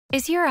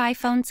Is your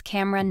iPhone's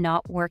camera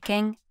not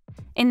working?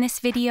 In this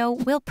video,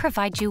 we'll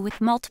provide you with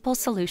multiple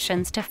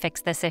solutions to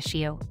fix this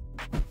issue.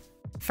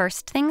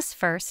 First things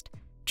first,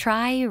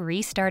 try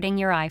restarting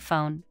your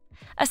iPhone.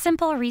 A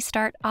simple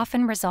restart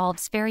often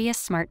resolves various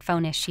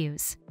smartphone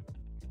issues.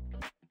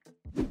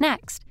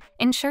 Next,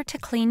 ensure to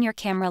clean your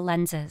camera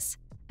lenses.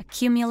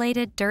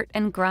 Accumulated dirt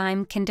and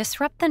grime can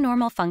disrupt the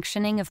normal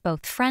functioning of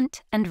both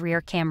front and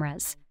rear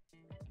cameras.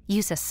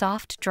 Use a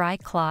soft, dry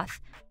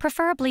cloth,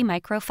 preferably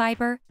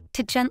microfiber,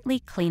 to gently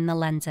clean the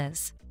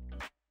lenses.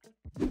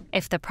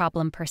 If the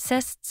problem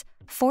persists,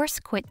 force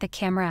quit the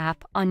camera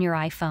app on your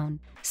iPhone.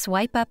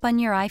 Swipe up on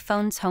your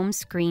iPhone's home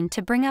screen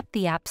to bring up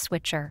the app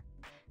switcher.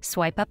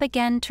 Swipe up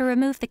again to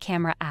remove the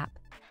camera app,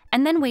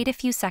 and then wait a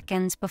few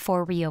seconds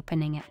before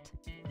reopening it.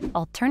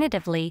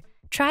 Alternatively,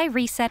 try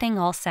resetting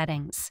all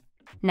settings.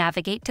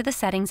 Navigate to the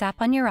Settings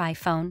app on your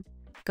iPhone,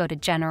 go to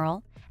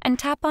General, and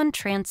tap on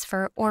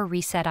Transfer or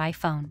Reset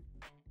iPhone.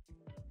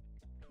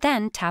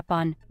 Then tap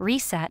on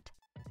Reset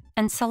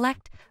and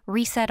select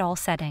Reset All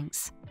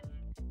Settings.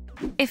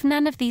 If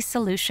none of these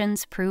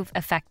solutions prove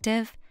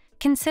effective,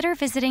 consider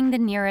visiting the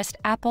nearest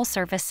Apple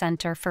Service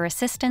Center for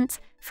assistance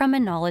from a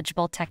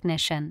knowledgeable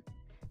technician.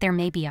 There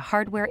may be a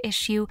hardware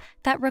issue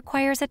that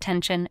requires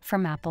attention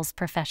from Apple's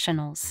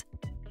professionals.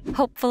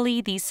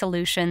 Hopefully, these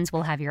solutions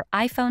will have your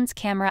iPhone's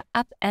camera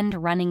up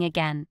and running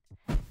again.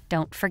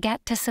 Don't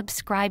forget to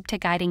subscribe to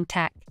Guiding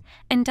Tech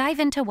and dive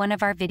into one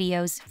of our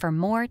videos for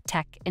more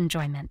tech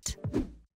enjoyment.